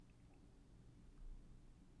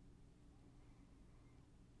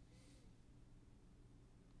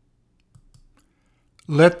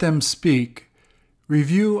Let them speak.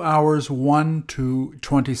 Review hours 1 to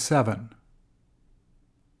 27.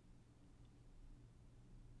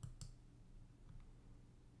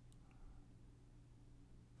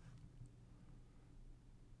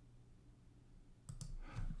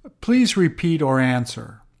 Please repeat or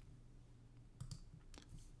answer.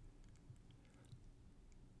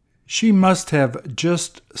 She must have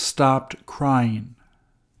just stopped crying.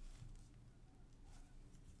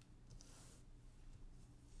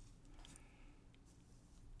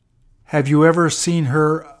 Have you ever seen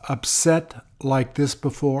her upset like this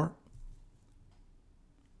before?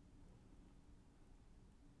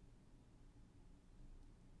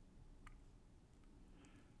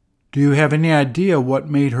 Do you have any idea what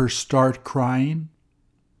made her start crying?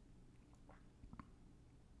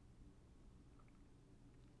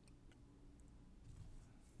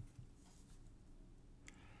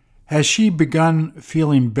 Has she begun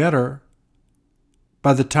feeling better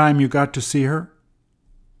by the time you got to see her?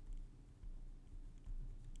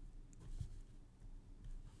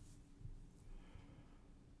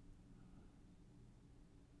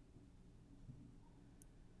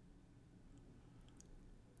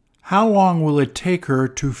 How long will it take her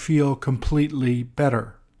to feel completely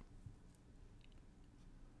better?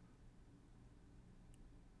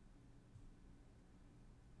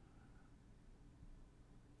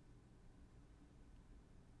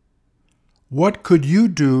 What could you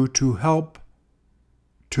do to help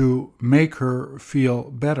to make her feel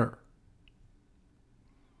better?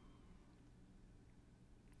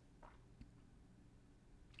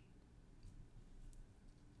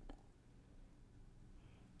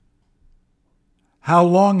 How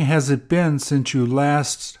long has it been since you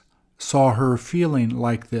last saw her feeling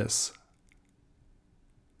like this?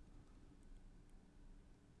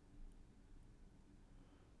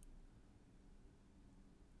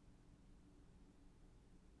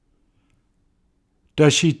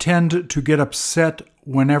 Does she tend to get upset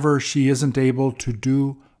whenever she isn't able to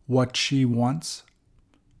do what she wants?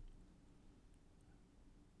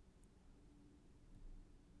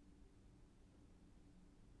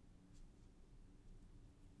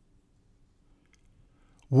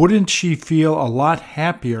 Wouldn't she feel a lot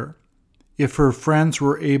happier if her friends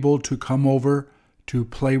were able to come over to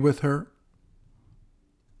play with her?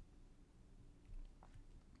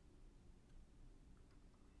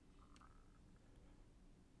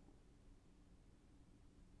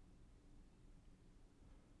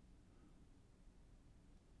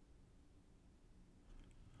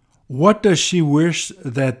 What does she wish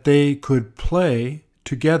that they could play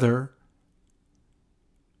together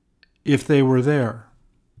if they were there?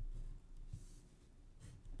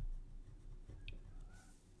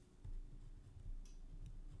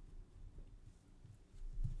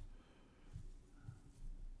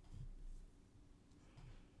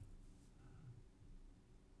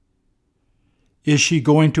 Is she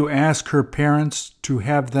going to ask her parents to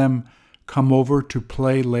have them come over to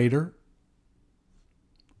play later?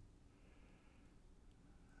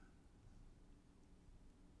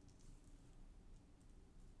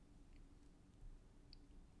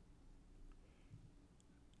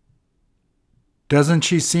 Doesn't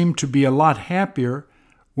she seem to be a lot happier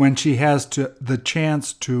when she has the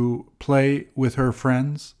chance to play with her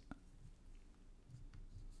friends?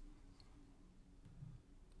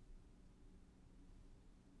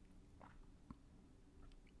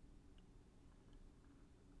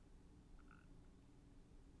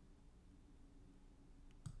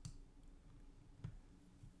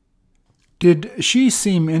 Did she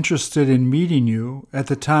seem interested in meeting you at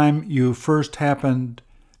the time you first happened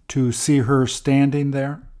to see her standing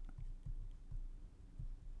there?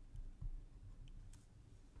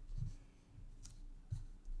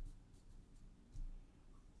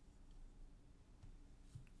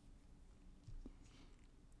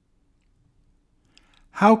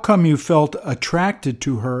 How come you felt attracted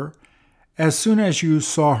to her as soon as you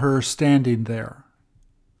saw her standing there?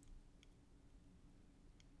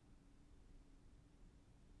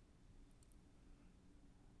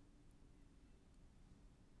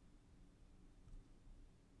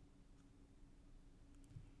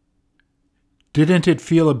 Didn't it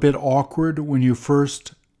feel a bit awkward when you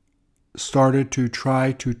first started to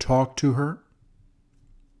try to talk to her?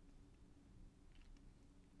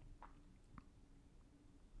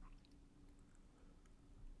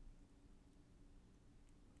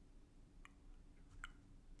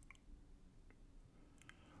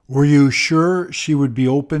 Were you sure she would be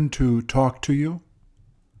open to talk to you?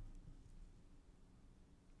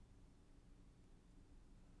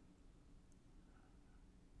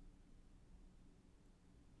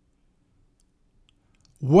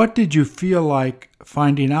 What did you feel like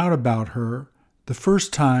finding out about her the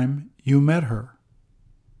first time you met her?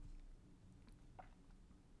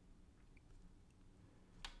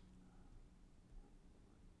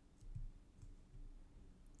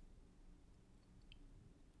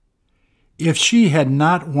 If she had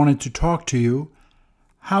not wanted to talk to you,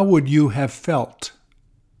 how would you have felt?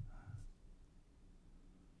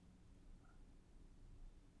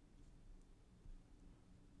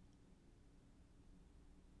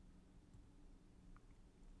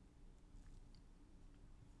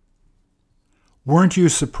 Weren't you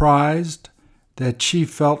surprised that she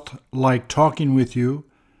felt like talking with you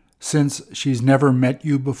since she's never met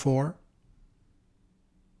you before?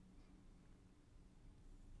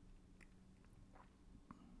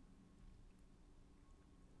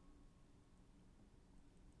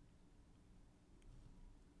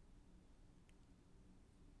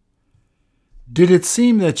 Did it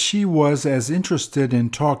seem that she was as interested in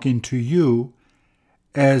talking to you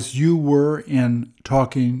as you were in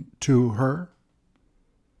talking to her?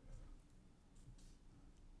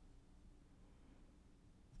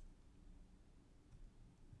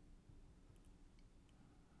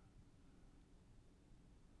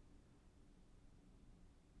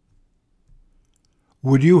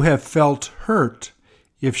 Would you have felt hurt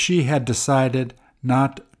if she had decided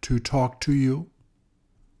not to talk to you?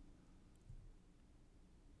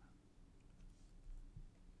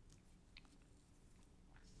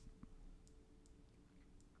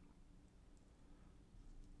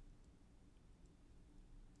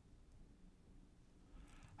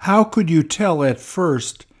 How could you tell at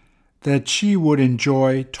first that she would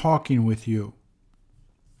enjoy talking with you?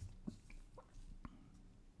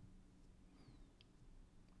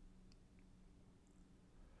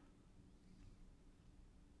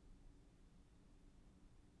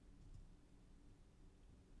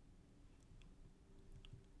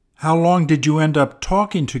 How long did you end up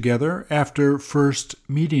talking together after first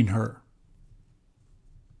meeting her?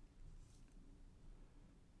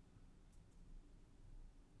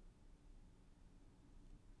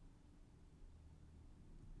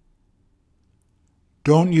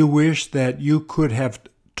 Don't you wish that you could have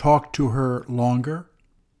talked to her longer?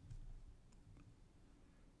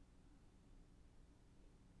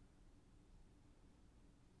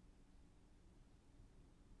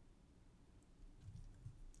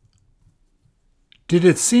 Did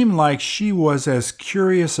it seem like she was as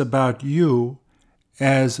curious about you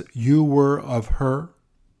as you were of her?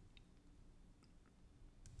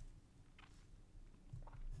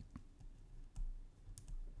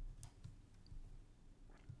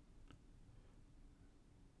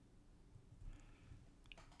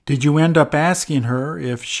 Did you end up asking her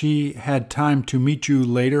if she had time to meet you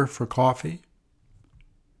later for coffee?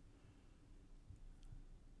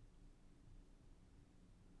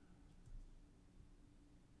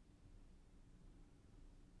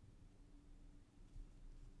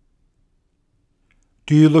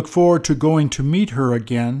 Do you look forward to going to meet her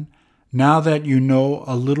again now that you know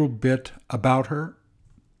a little bit about her?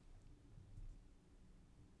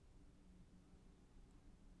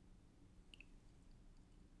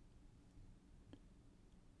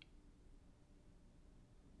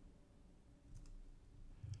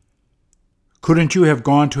 Couldn't you have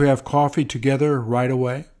gone to have coffee together right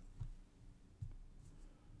away?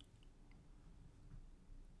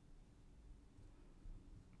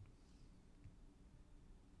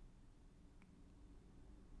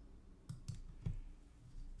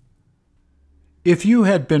 If you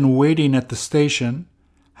had been waiting at the station,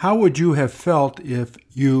 how would you have felt if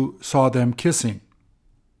you saw them kissing?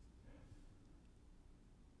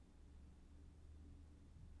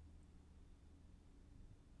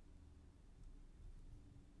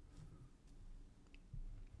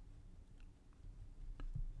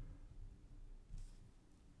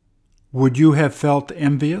 Would you have felt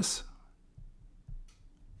envious?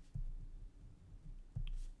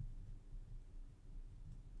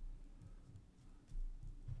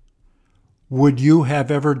 Would you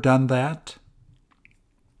have ever done that?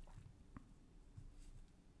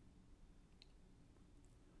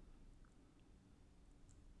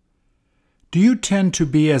 Do you tend to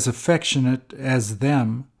be as affectionate as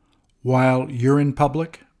them while you're in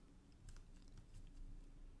public?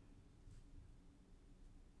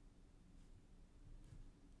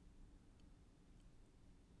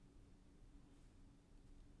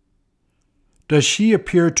 Does she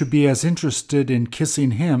appear to be as interested in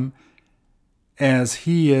kissing him as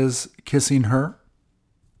he is kissing her?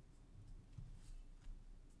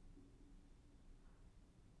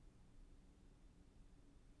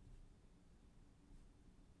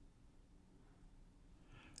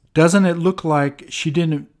 Doesn't it look like she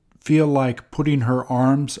didn't feel like putting her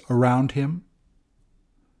arms around him?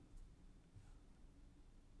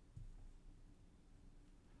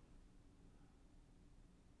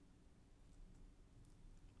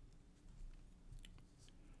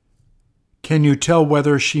 Can you tell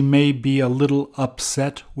whether she may be a little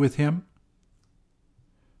upset with him?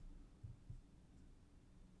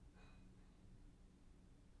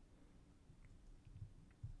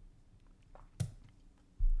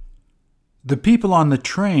 The people on the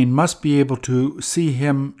train must be able to see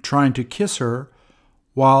him trying to kiss her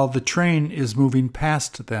while the train is moving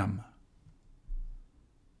past them.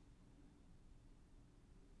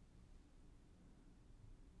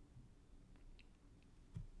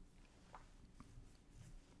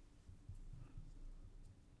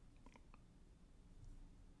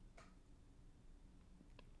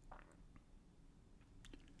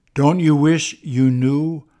 Don't you wish you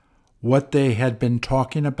knew what they had been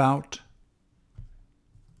talking about?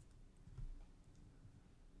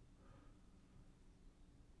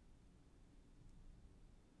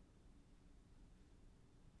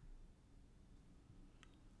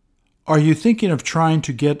 Are you thinking of trying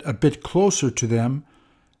to get a bit closer to them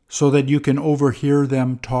so that you can overhear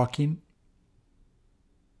them talking?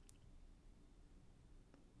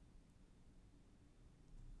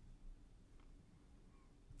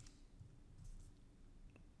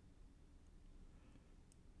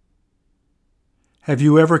 Have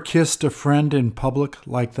you ever kissed a friend in public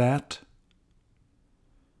like that?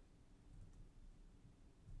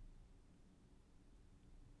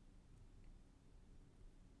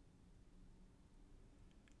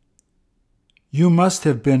 You must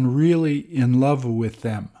have been really in love with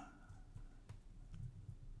them.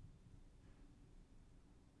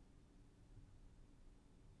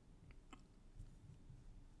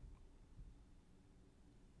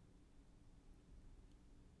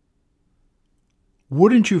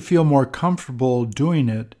 Wouldn't you feel more comfortable doing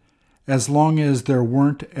it as long as there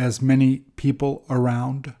weren't as many people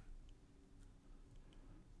around?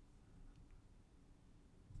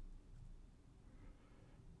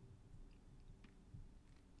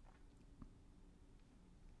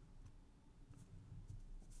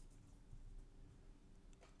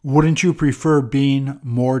 Wouldn't you prefer being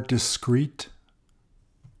more discreet?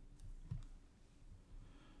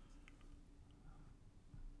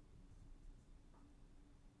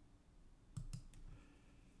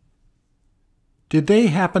 Did they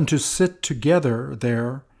happen to sit together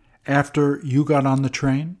there after you got on the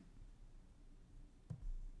train?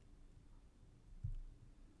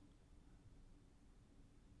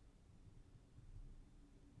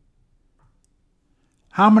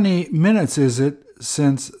 How many minutes is it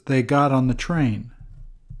since they got on the train?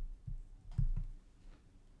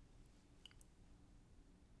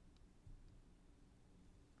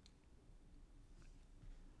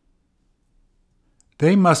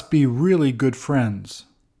 They must be really good friends.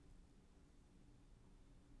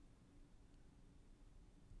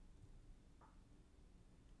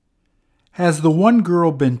 Has the one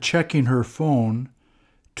girl been checking her phone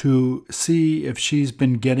to see if she's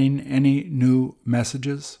been getting any new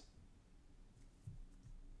messages?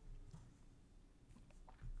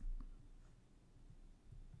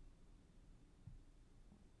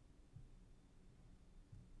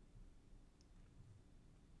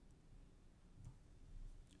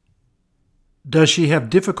 Does she have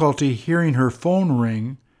difficulty hearing her phone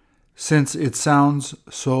ring since it sounds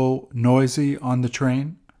so noisy on the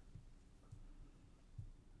train?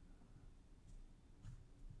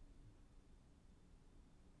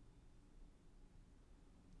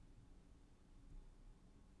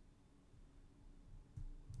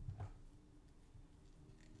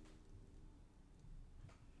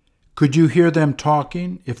 Could you hear them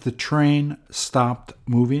talking if the train stopped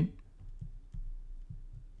moving?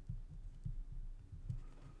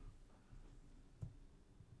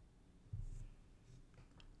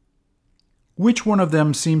 Which one of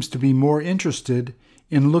them seems to be more interested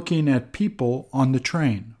in looking at people on the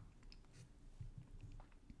train?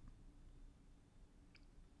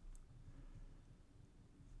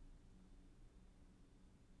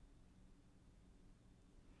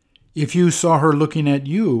 If you saw her looking at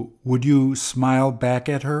you, would you smile back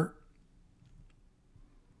at her?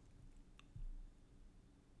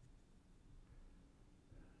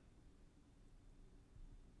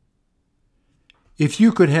 If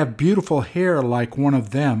you could have beautiful hair like one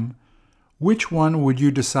of them, which one would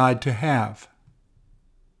you decide to have?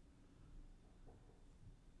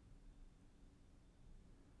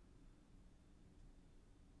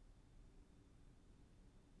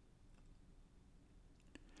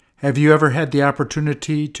 Have you ever had the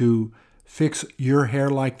opportunity to fix your hair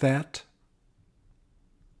like that?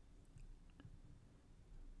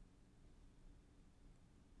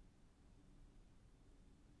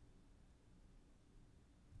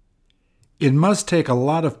 It must take a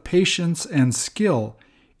lot of patience and skill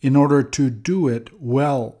in order to do it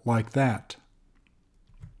well like that.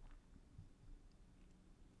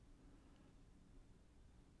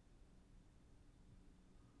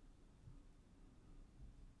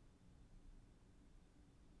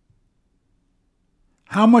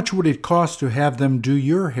 How much would it cost to have them do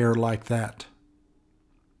your hair like that?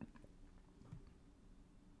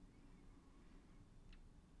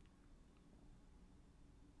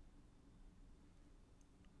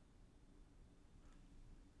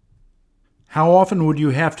 How often would you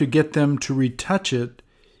have to get them to retouch it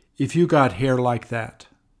if you got hair like that?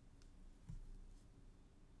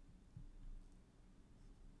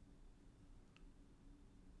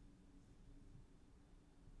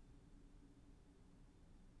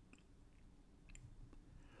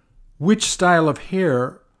 Which style of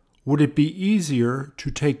hair would it be easier to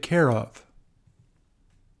take care of?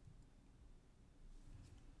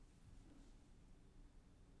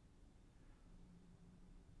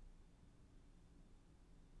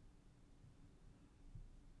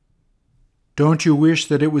 Don't you wish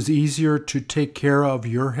that it was easier to take care of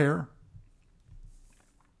your hair?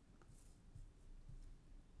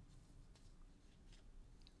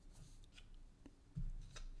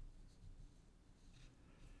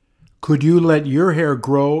 Could you let your hair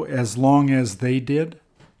grow as long as they did?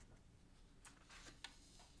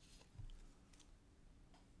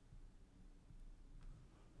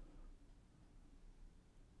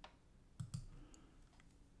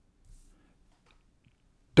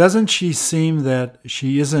 Doesn't she seem that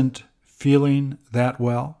she isn't feeling that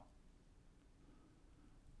well?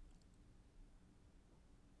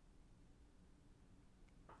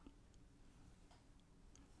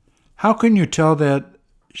 How can you tell that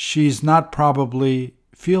she's not probably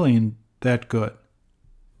feeling that good?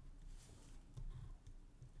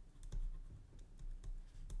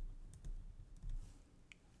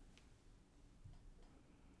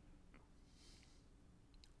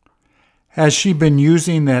 Has she been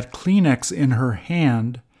using that Kleenex in her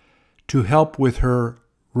hand to help with her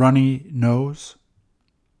runny nose?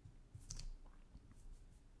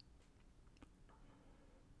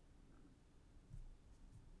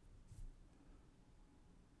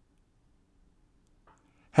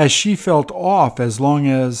 Has she felt off as long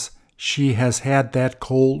as she has had that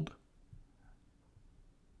cold?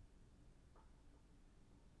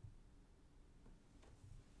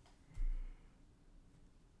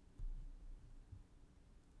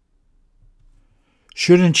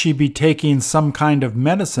 Shouldn't she be taking some kind of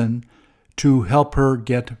medicine to help her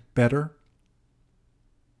get better?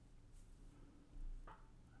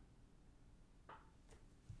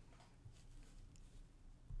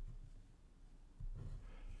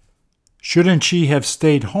 Shouldn't she have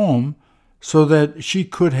stayed home so that she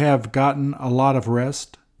could have gotten a lot of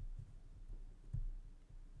rest?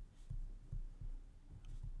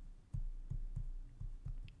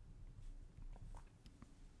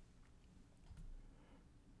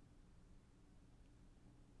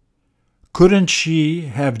 Couldn't she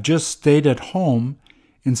have just stayed at home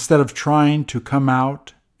instead of trying to come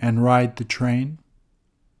out and ride the train?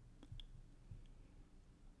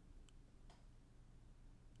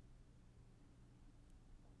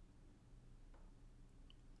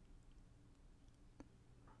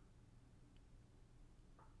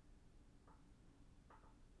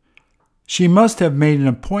 She must have made an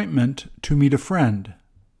appointment to meet a friend.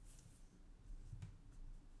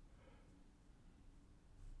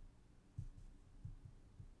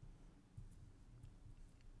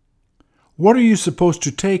 What are you supposed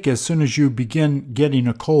to take as soon as you begin getting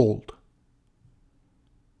a cold?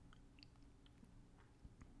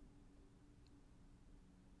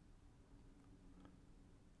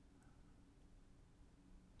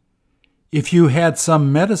 If you had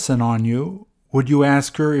some medicine on you, would you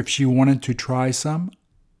ask her if she wanted to try some?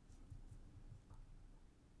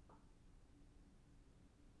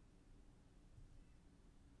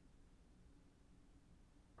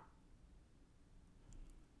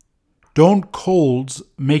 Don't colds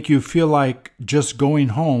make you feel like just going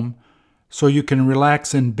home so you can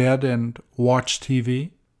relax in bed and watch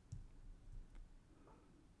TV?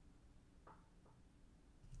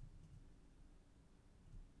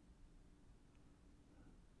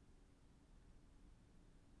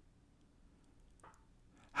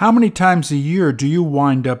 How many times a year do you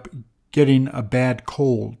wind up getting a bad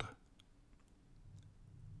cold?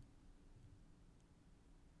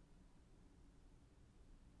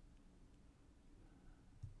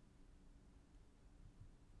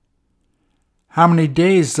 How many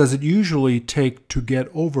days does it usually take to get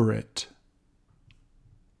over it?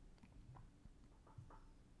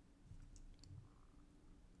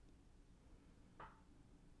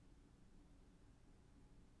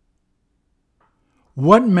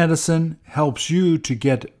 What medicine helps you to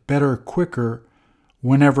get better quicker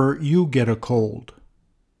whenever you get a cold?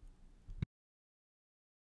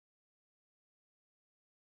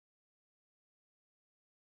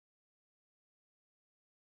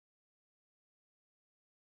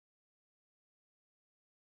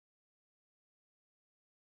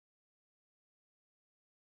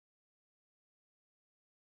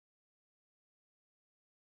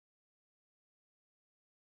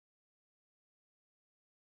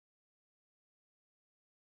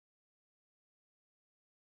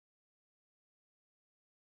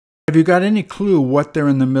 Have you got any clue what they're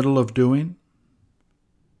in the middle of doing?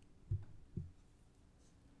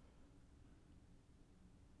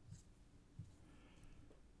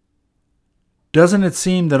 Doesn't it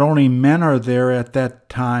seem that only men are there at that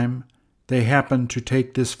time they happen to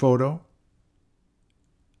take this photo?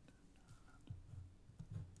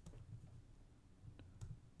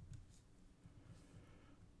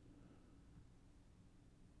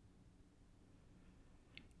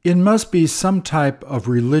 It must be some type of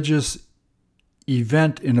religious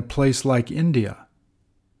event in a place like India.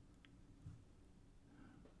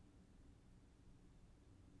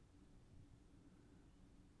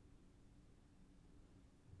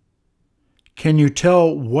 Can you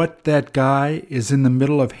tell what that guy is in the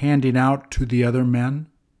middle of handing out to the other men?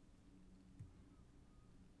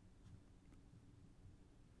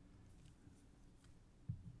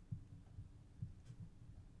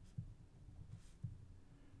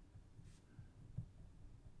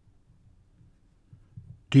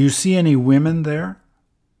 Do you see any women there?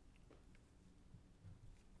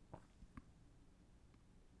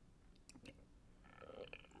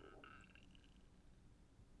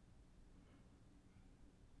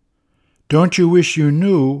 Don't you wish you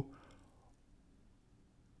knew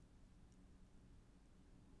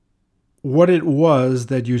what it was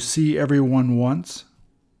that you see everyone once?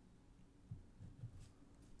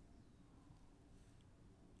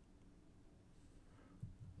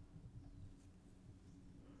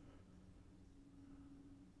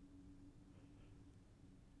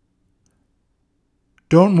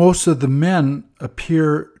 Don't most of the men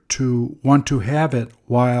appear to want to have it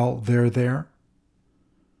while they're there?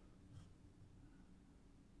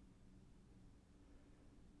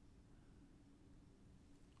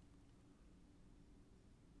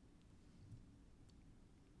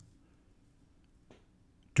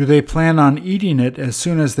 Do they plan on eating it as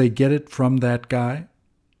soon as they get it from that guy?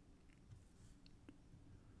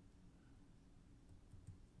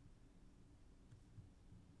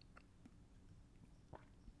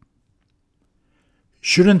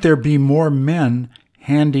 Shouldn't there be more men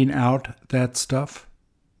handing out that stuff?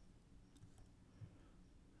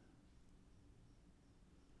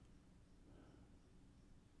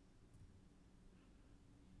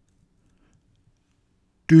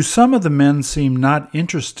 Do some of the men seem not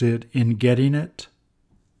interested in getting it?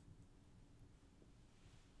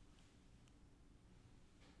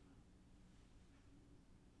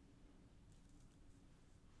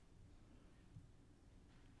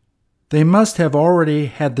 They must have already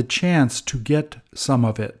had the chance to get some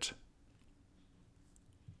of it.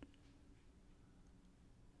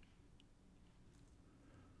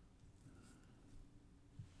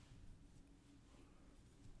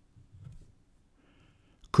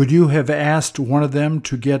 Could you have asked one of them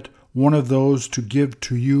to get one of those to give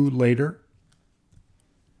to you later?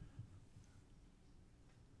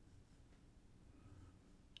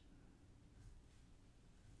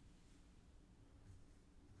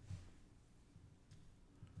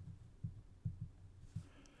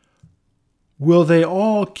 Will they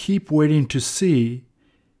all keep waiting to see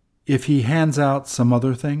if he hands out some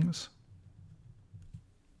other things?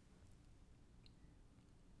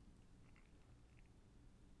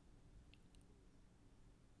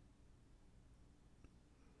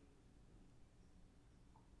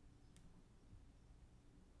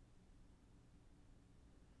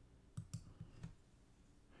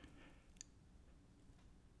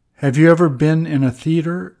 Have you ever been in a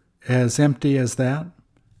theater as empty as that?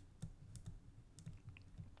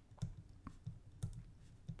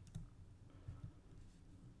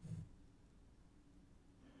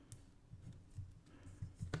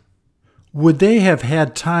 Would they have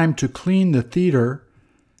had time to clean the theater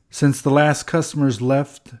since the last customers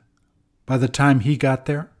left by the time he got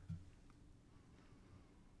there?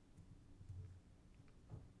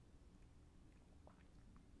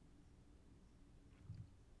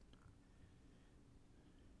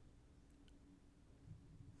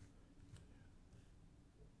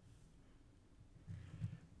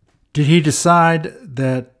 Did he decide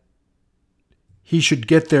that he should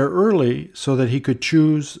get there early so that he could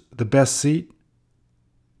choose the best seat?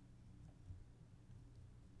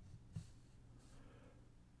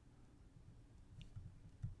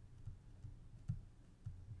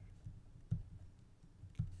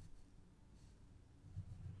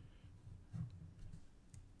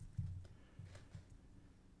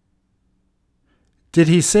 Did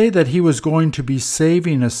he say that he was going to be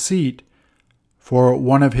saving a seat for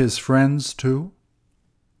one of his friends too?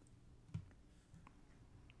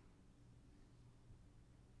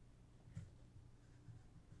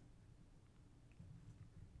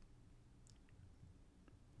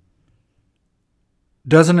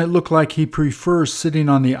 Doesn't it look like he prefers sitting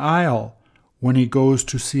on the aisle when he goes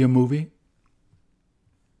to see a movie?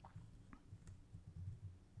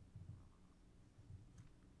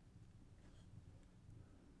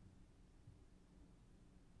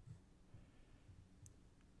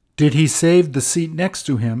 Did he save the seat next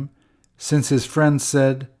to him since his friend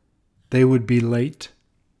said they would be late?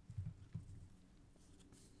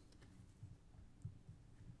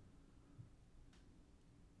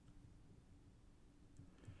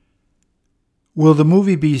 Will the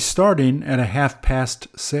movie be starting at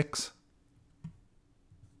 6:30?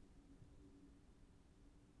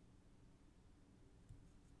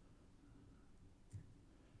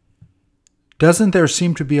 Doesn't there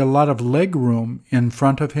seem to be a lot of leg room in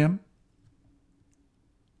front of him?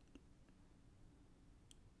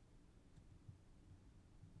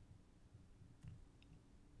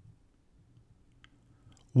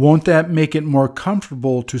 Won't that make it more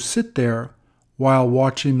comfortable to sit there while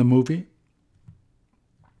watching the movie?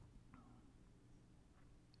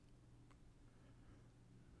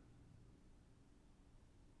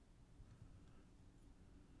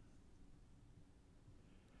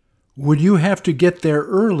 Would you have to get there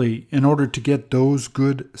early in order to get those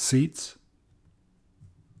good seats?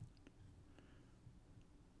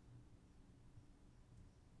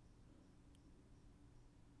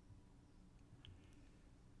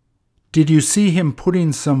 Did you see him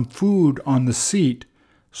putting some food on the seat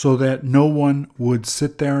so that no one would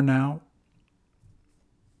sit there now?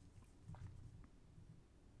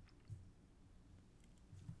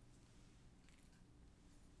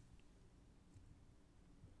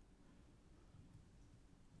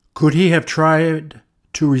 Could he have tried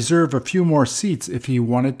to reserve a few more seats if he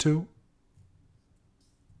wanted to?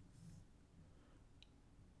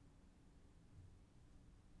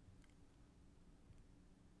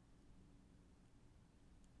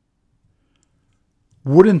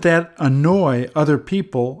 Wouldn't that annoy other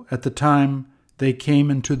people at the time they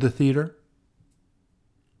came into the theater?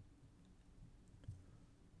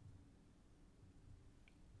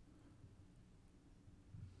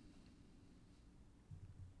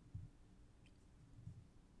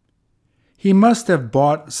 He must have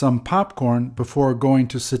bought some popcorn before going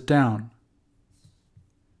to sit down.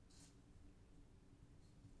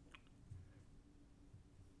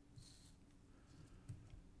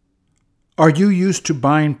 Are you used to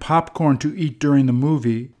buying popcorn to eat during the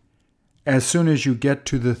movie as soon as you get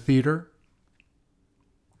to the theater?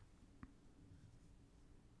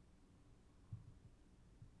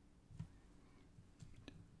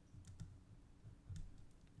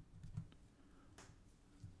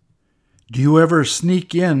 Do you ever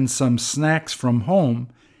sneak in some snacks from home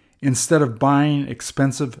instead of buying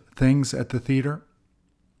expensive things at the theater?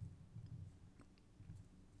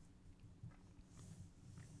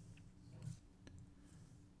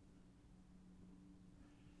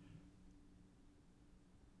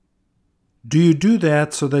 Do you do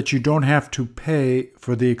that so that you don't have to pay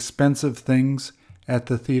for the expensive things at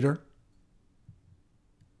the theater?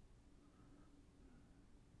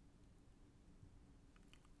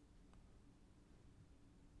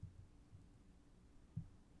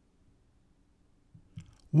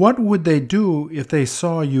 What would they do if they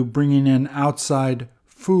saw you bringing in outside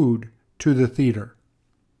food to the theater?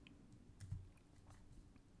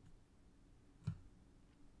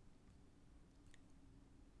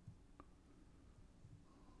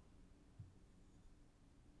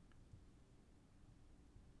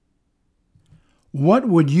 What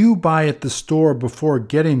would you buy at the store before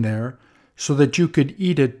getting there so that you could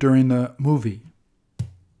eat it during the movie?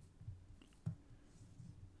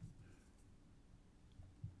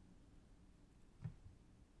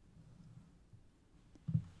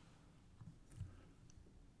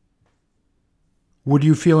 Would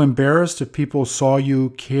you feel embarrassed if people saw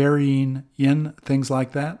you carrying in things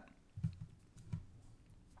like that?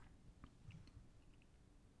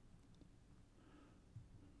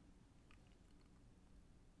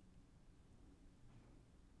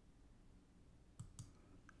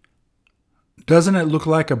 Doesn't it look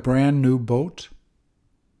like a brand new boat?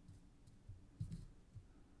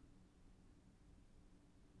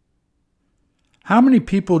 How many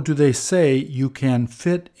people do they say you can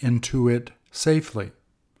fit into it safely?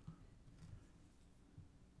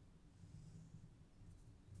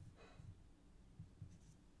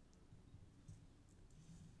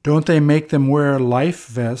 Don't they make them wear life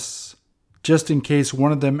vests just in case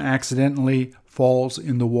one of them accidentally falls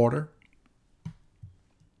in the water?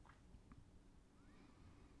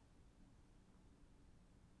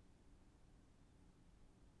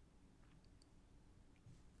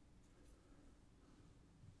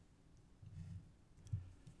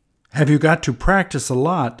 Have you got to practice a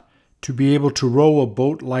lot to be able to row a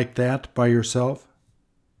boat like that by yourself?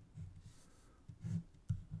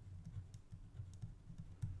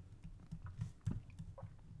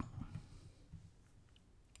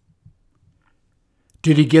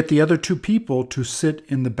 Did he get the other two people to sit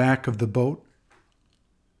in the back of the boat?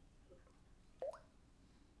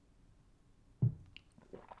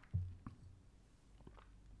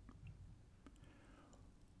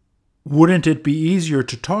 Wouldn't it be easier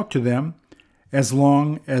to talk to them as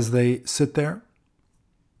long as they sit there?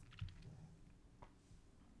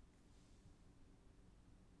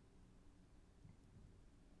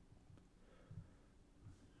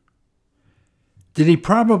 Did he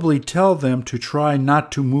probably tell them to try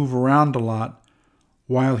not to move around a lot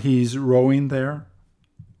while he's rowing there?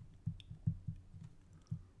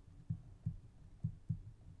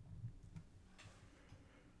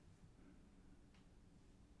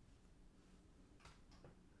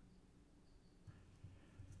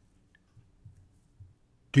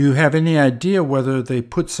 Do you have any idea whether they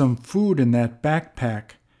put some food in that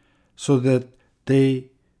backpack so that they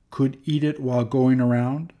could eat it while going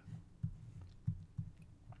around?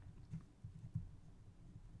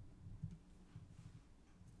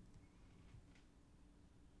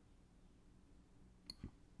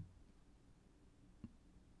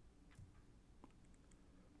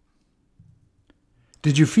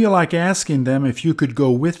 Did you feel like asking them if you could go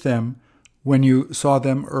with them when you saw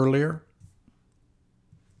them earlier?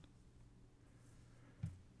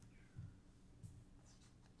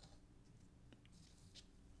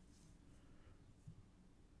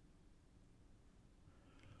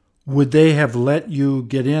 Would they have let you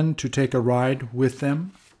get in to take a ride with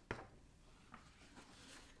them?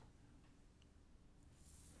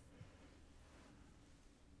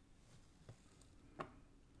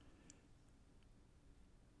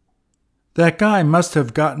 That guy must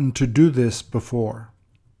have gotten to do this before.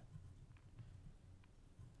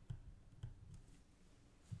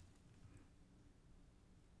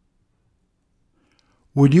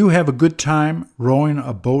 Would you have a good time rowing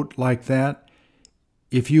a boat like that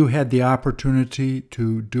if you had the opportunity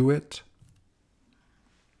to do it?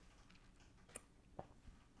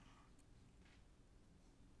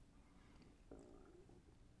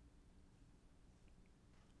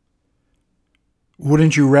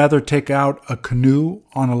 Wouldn't you rather take out a canoe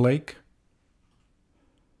on a lake?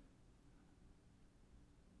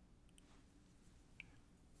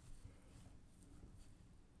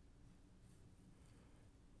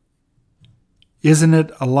 Isn't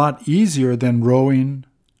it a lot easier than rowing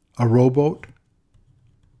a rowboat?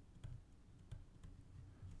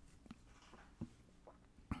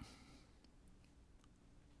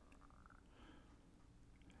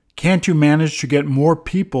 Can't you manage to get more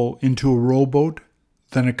people into a rowboat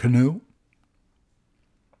than a canoe?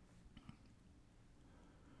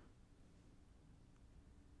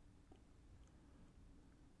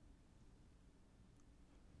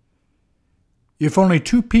 If only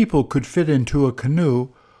two people could fit into a canoe,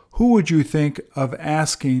 who would you think of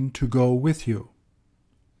asking to go with you?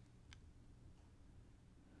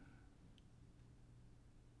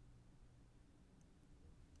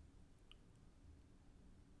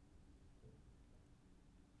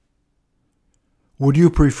 Would you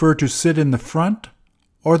prefer to sit in the front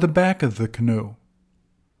or the back of the canoe?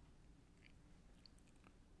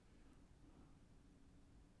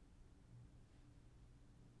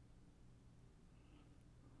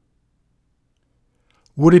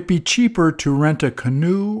 Would it be cheaper to rent a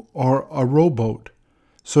canoe or a rowboat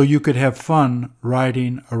so you could have fun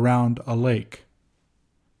riding around a lake?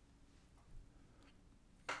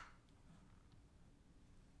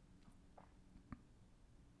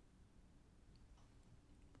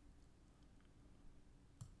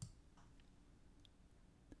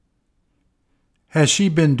 Has she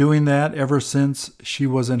been doing that ever since she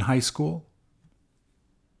was in high school?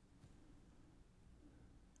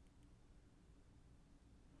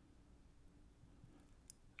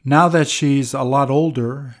 Now that she's a lot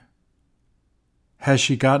older, has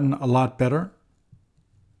she gotten a lot better?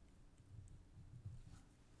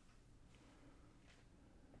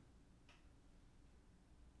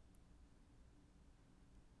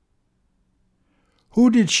 Who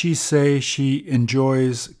did she say she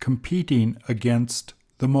enjoys competing against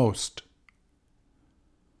the most?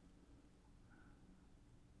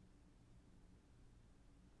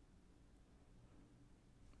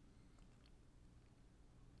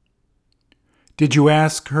 Did you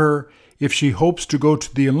ask her if she hopes to go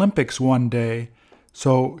to the Olympics one day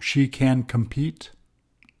so she can compete?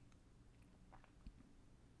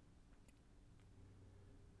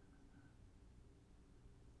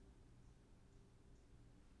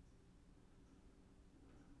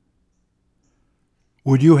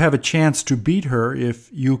 Would you have a chance to beat her if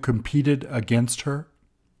you competed against her?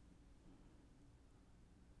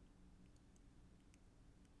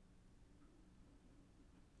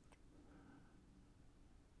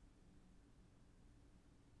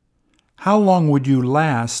 How long would you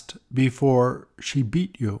last before she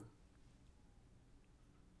beat you?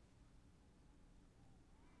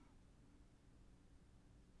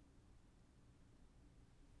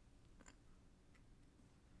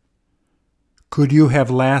 Could you have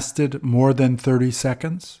lasted more than 30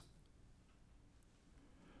 seconds?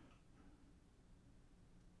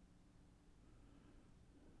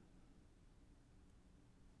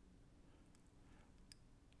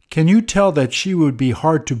 Can you tell that she would be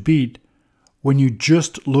hard to beat when you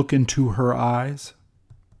just look into her eyes?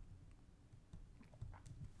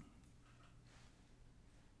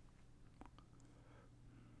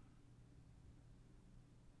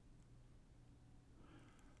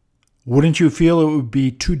 Wouldn't you feel it would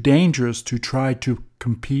be too dangerous to try to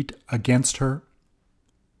compete against her?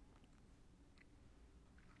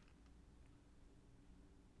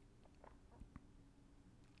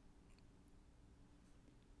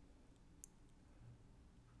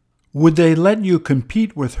 Would they let you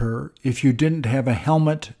compete with her if you didn't have a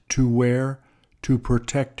helmet to wear to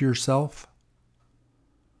protect yourself?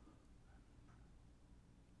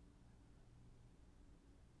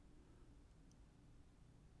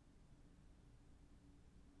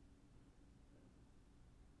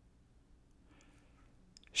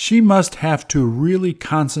 She must have to really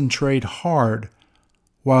concentrate hard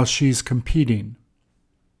while she's competing.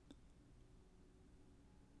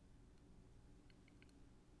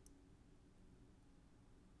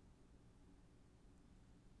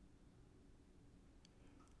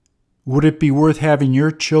 Would it be worth having your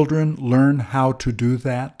children learn how to do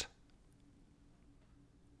that?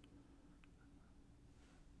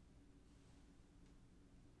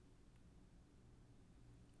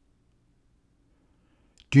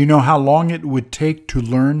 Do you know how long it would take to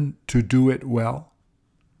learn to do it well?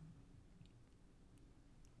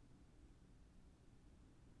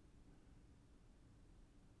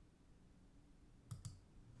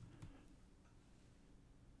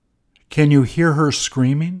 Can you hear her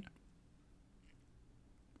screaming?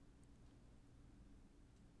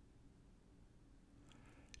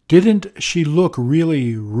 Didn't she look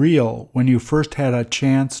really real when you first had a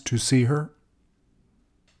chance to see her?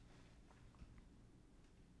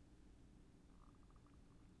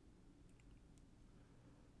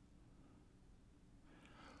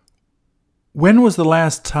 When was the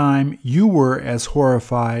last time you were as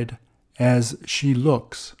horrified as she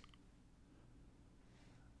looks?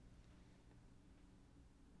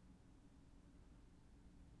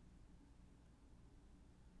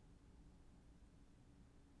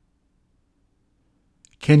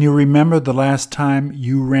 Can you remember the last time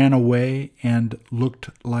you ran away and looked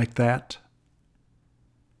like that?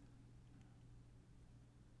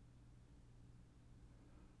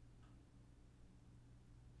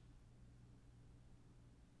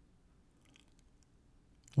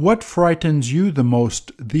 What frightens you the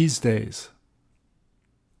most these days?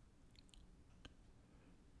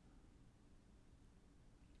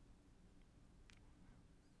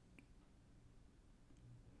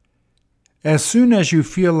 As soon as you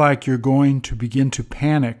feel like you're going to begin to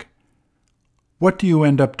panic, what do you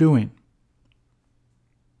end up doing?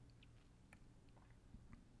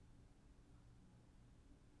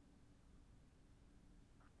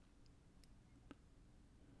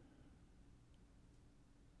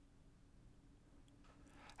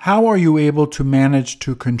 How are you able to manage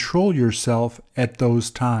to control yourself at those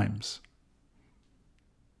times?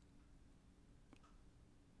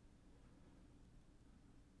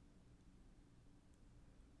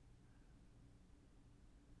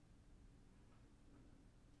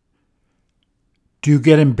 Do you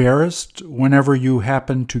get embarrassed whenever you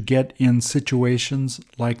happen to get in situations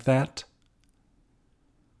like that?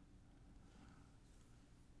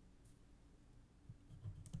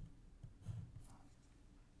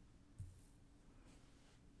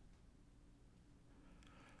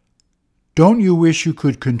 Don't you wish you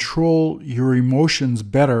could control your emotions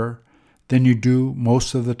better than you do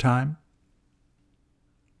most of the time?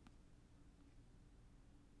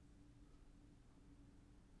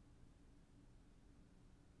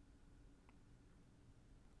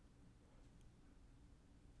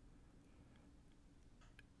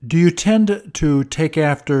 Do you tend to take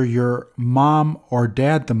after your mom or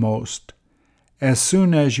dad the most as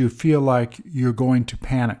soon as you feel like you're going to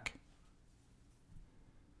panic?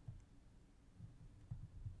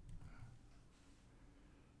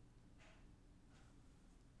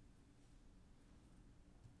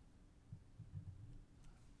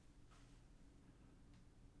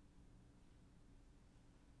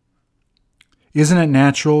 Isn't it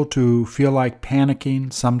natural to feel like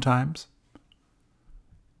panicking sometimes?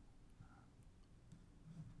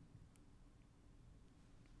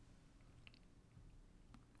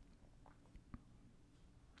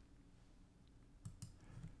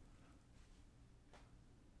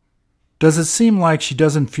 Does it seem like she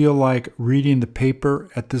doesn't feel like reading the paper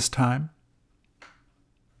at this time?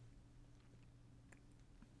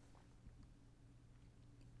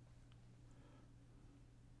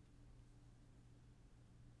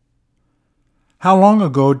 How long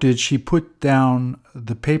ago did she put down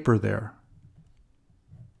the paper there?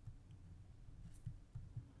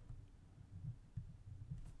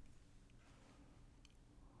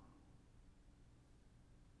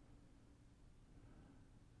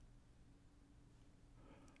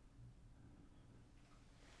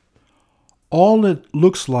 All it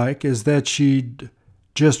looks like is that she'd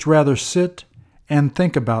just rather sit and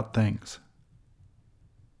think about things.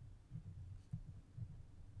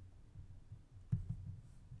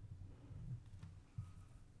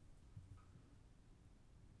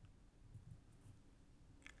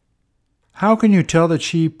 How can you tell that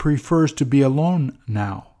she prefers to be alone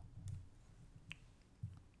now?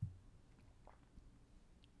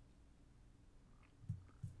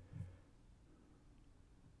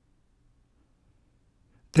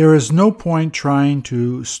 There is no point trying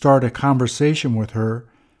to start a conversation with her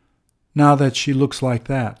now that she looks like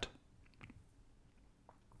that.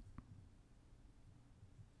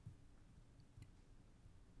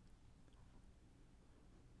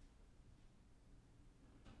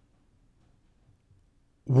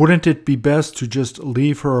 Wouldn't it be best to just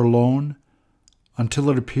leave her alone until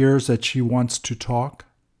it appears that she wants to talk?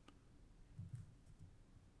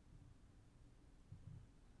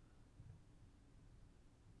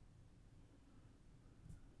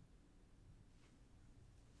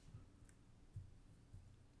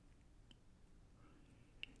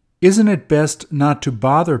 Isn't it best not to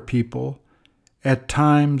bother people at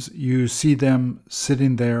times you see them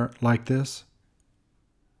sitting there like this?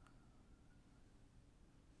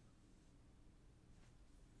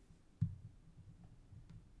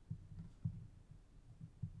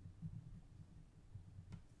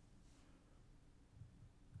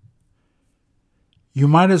 You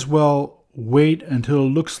might as well wait until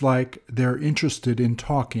it looks like they're interested in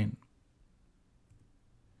talking.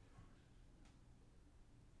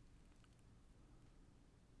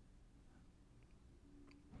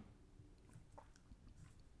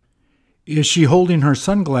 Is she holding her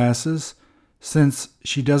sunglasses since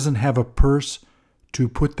she doesn't have a purse to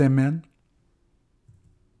put them in?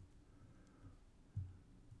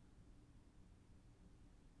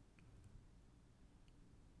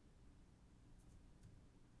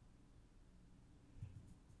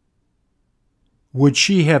 Would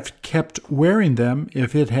she have kept wearing them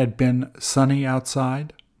if it had been sunny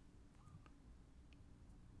outside?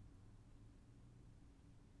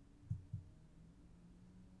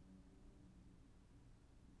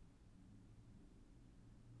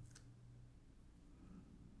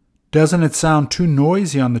 Doesn't it sound too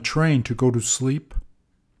noisy on the train to go to sleep?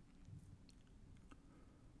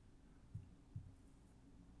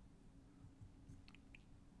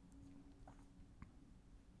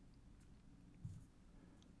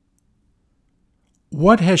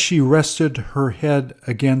 What has she rested her head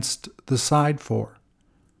against the side for?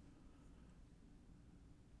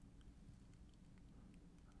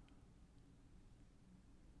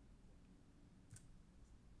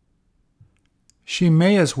 She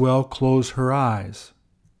may as well close her eyes.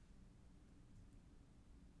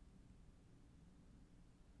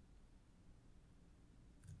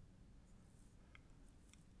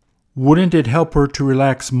 Wouldn't it help her to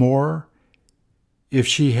relax more if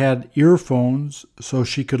she had earphones so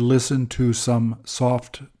she could listen to some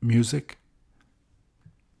soft music?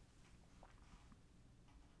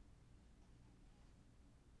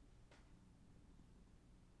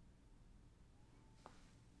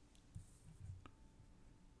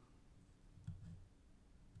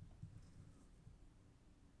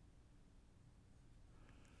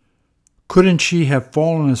 Couldn't she have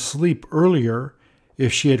fallen asleep earlier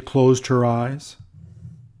if she had closed her eyes?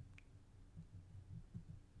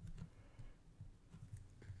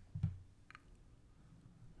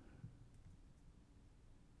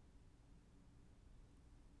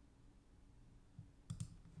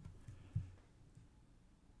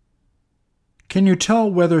 Can you tell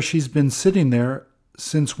whether she's been sitting there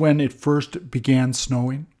since when it first began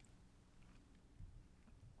snowing?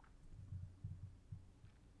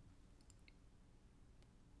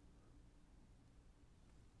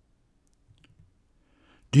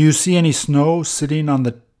 Do you see any snow sitting on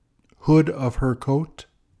the hood of her coat?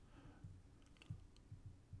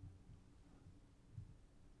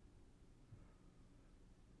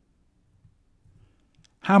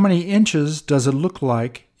 How many inches does it look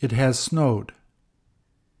like it has snowed?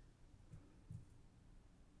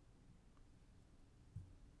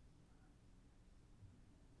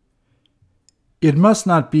 It must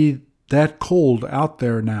not be that cold out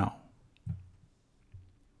there now.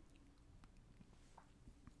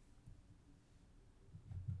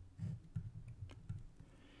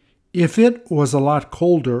 If it was a lot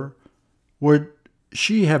colder, would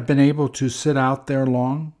she have been able to sit out there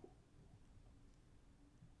long?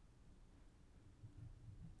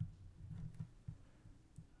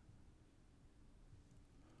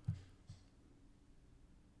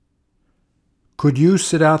 Could you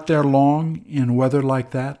sit out there long in weather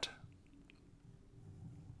like that?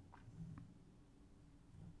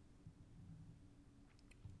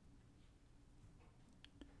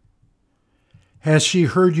 Has she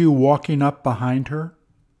heard you walking up behind her?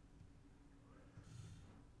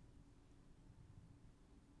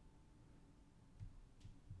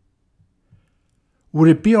 Would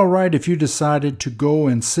it be all right if you decided to go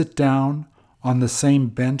and sit down on the same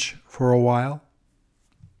bench for a while?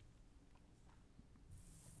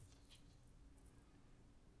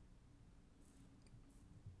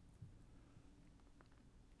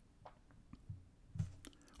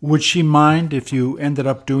 Would she mind if you ended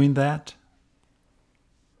up doing that?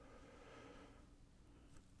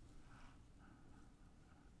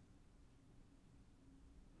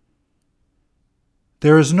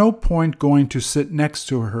 There is no point going to sit next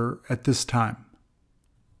to her at this time.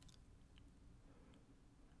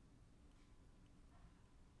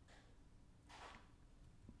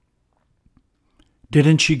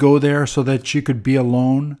 Didn't she go there so that she could be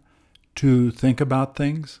alone to think about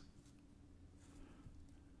things?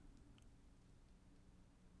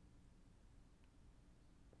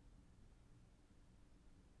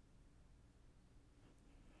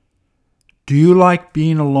 Do you like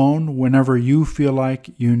being alone whenever you feel like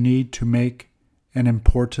you need to make an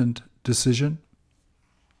important decision?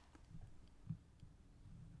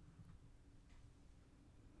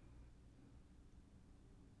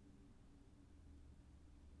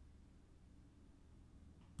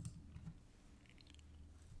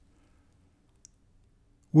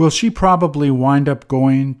 Will she probably wind up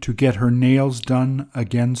going to get her nails done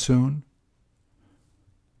again soon?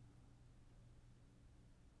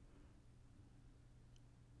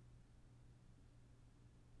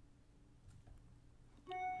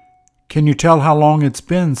 Can you tell how long it's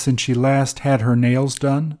been since she last had her nails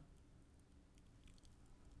done?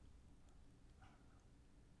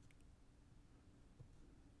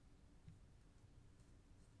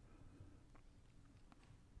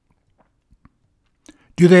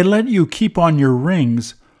 Do they let you keep on your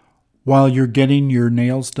rings while you're getting your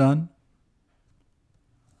nails done?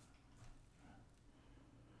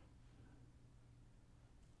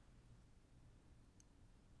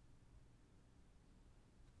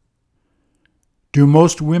 Do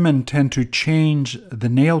most women tend to change the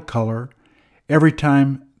nail color every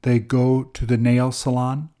time they go to the nail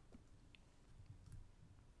salon?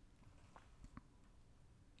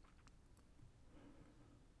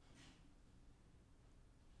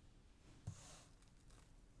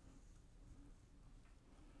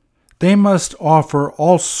 They must offer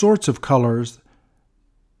all sorts of colors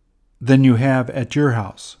than you have at your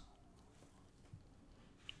house.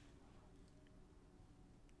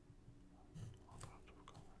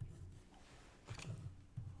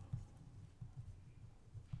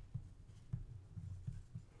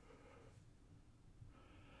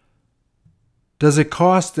 Does it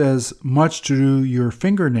cost as much to do your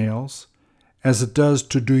fingernails as it does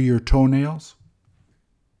to do your toenails?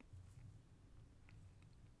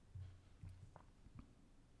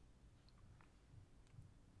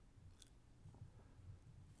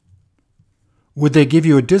 Would they give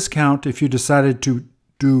you a discount if you decided to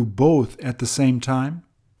do both at the same time?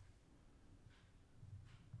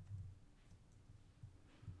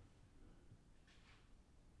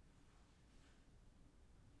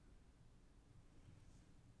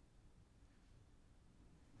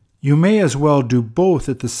 You may as well do both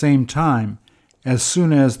at the same time as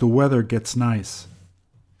soon as the weather gets nice.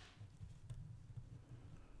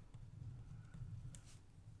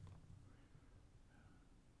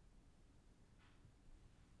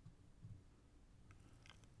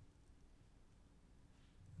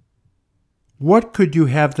 What could you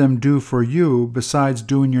have them do for you besides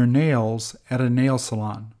doing your nails at a nail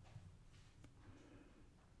salon?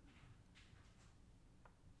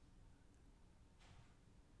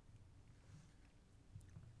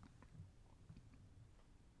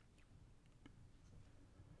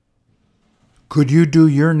 Could you do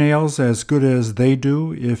your nails as good as they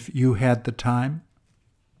do if you had the time?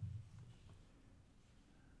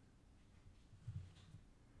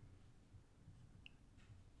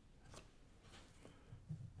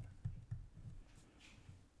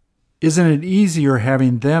 Isn't it easier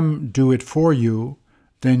having them do it for you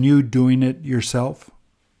than you doing it yourself?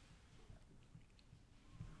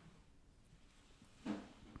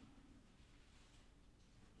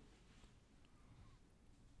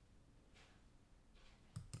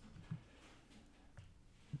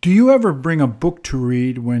 Do you ever bring a book to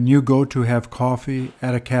read when you go to have coffee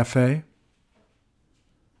at a cafe?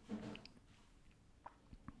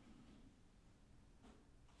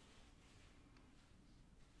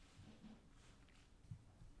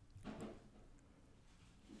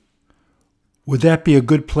 Would that be a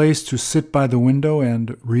good place to sit by the window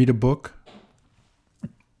and read a book?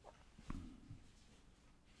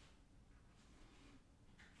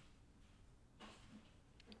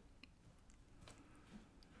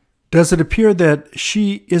 Does it appear that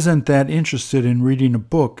she isn't that interested in reading a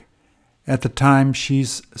book at the time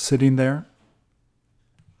she's sitting there?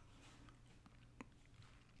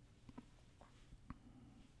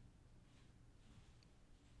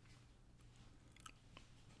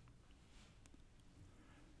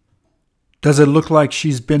 Does it look like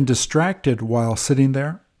she's been distracted while sitting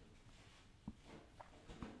there?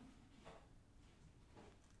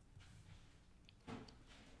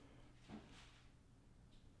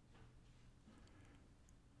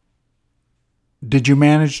 Did you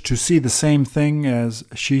manage to see the same thing as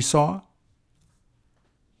she saw?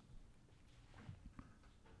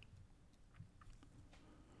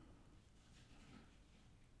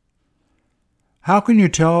 How can you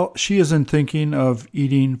tell she isn't thinking of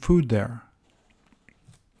eating food there?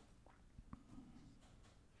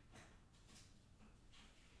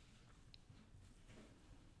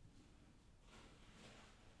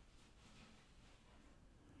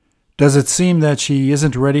 Does it seem that she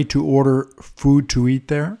isn't ready to order food to eat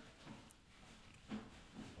there?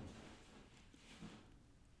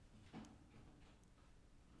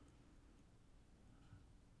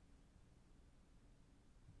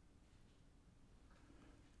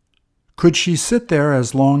 Could she sit there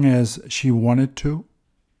as long as she wanted to?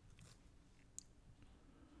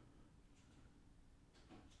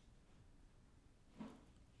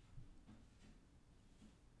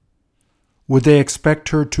 Would they expect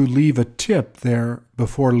her to leave a tip there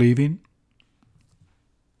before leaving?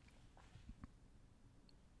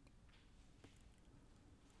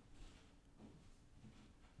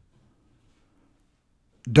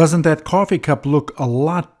 Doesn't that coffee cup look a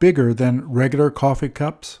lot bigger than regular coffee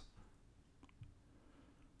cups?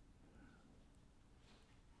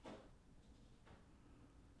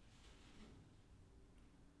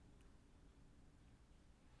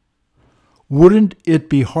 Wouldn't it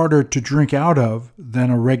be harder to drink out of than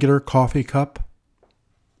a regular coffee cup?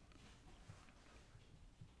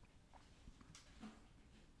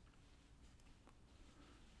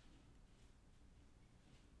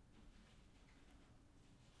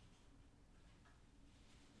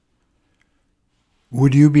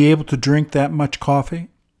 Would you be able to drink that much coffee?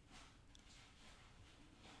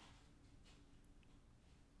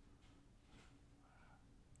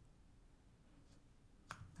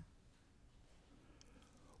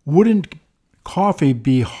 Wouldn't coffee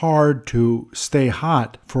be hard to stay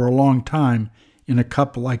hot for a long time in a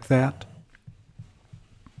cup like that?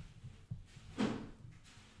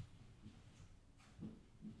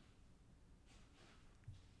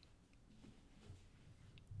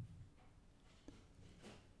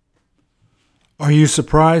 Are you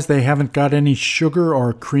surprised they haven't got any sugar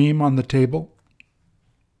or cream on the table?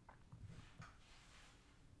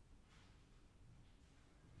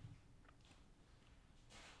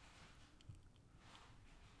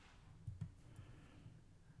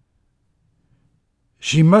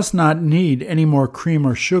 She must not need any more cream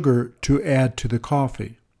or sugar to add to the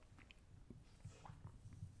coffee.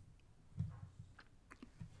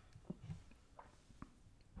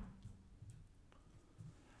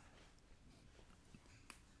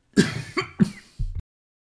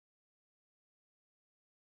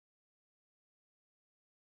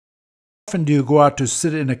 often do you go out to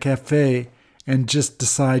sit in a cafe and just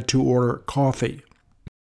decide to order coffee?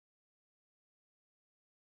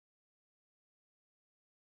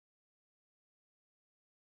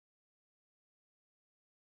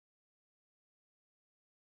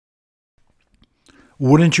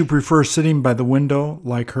 Wouldn't you prefer sitting by the window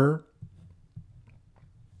like her?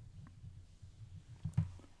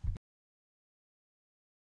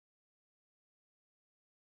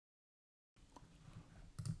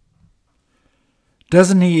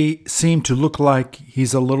 Doesn't he seem to look like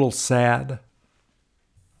he's a little sad?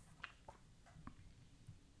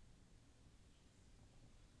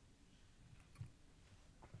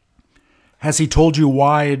 Has he told you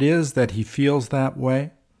why it is that he feels that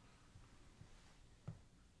way?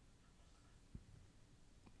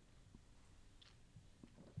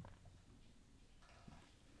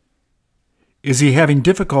 Is he having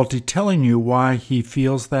difficulty telling you why he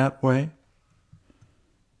feels that way?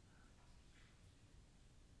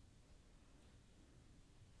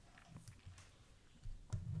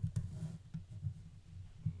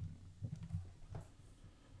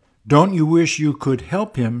 Don't you wish you could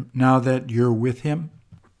help him now that you're with him?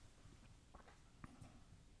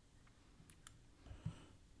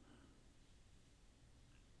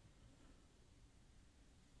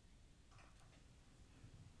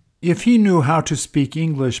 If he knew how to speak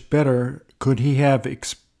English better, could he have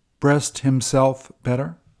expressed himself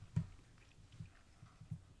better?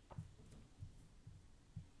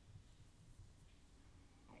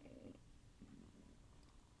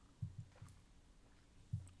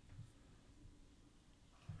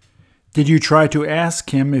 Did you try to ask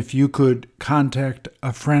him if you could contact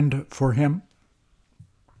a friend for him?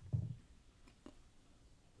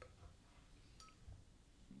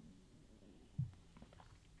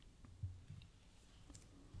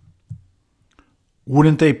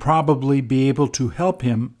 Wouldn't they probably be able to help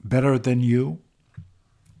him better than you?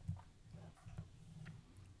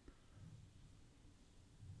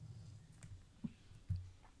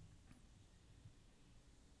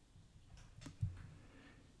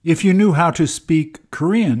 If you knew how to speak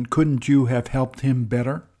Korean, couldn't you have helped him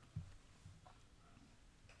better?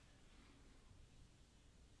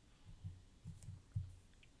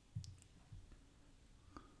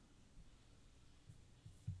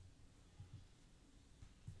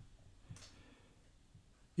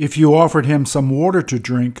 If you offered him some water to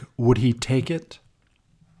drink, would he take it?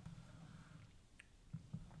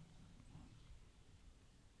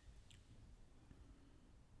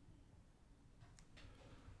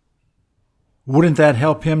 Wouldn't that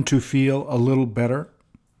help him to feel a little better?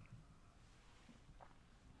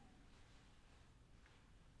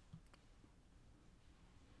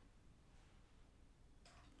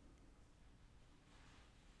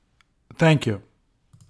 Thank you.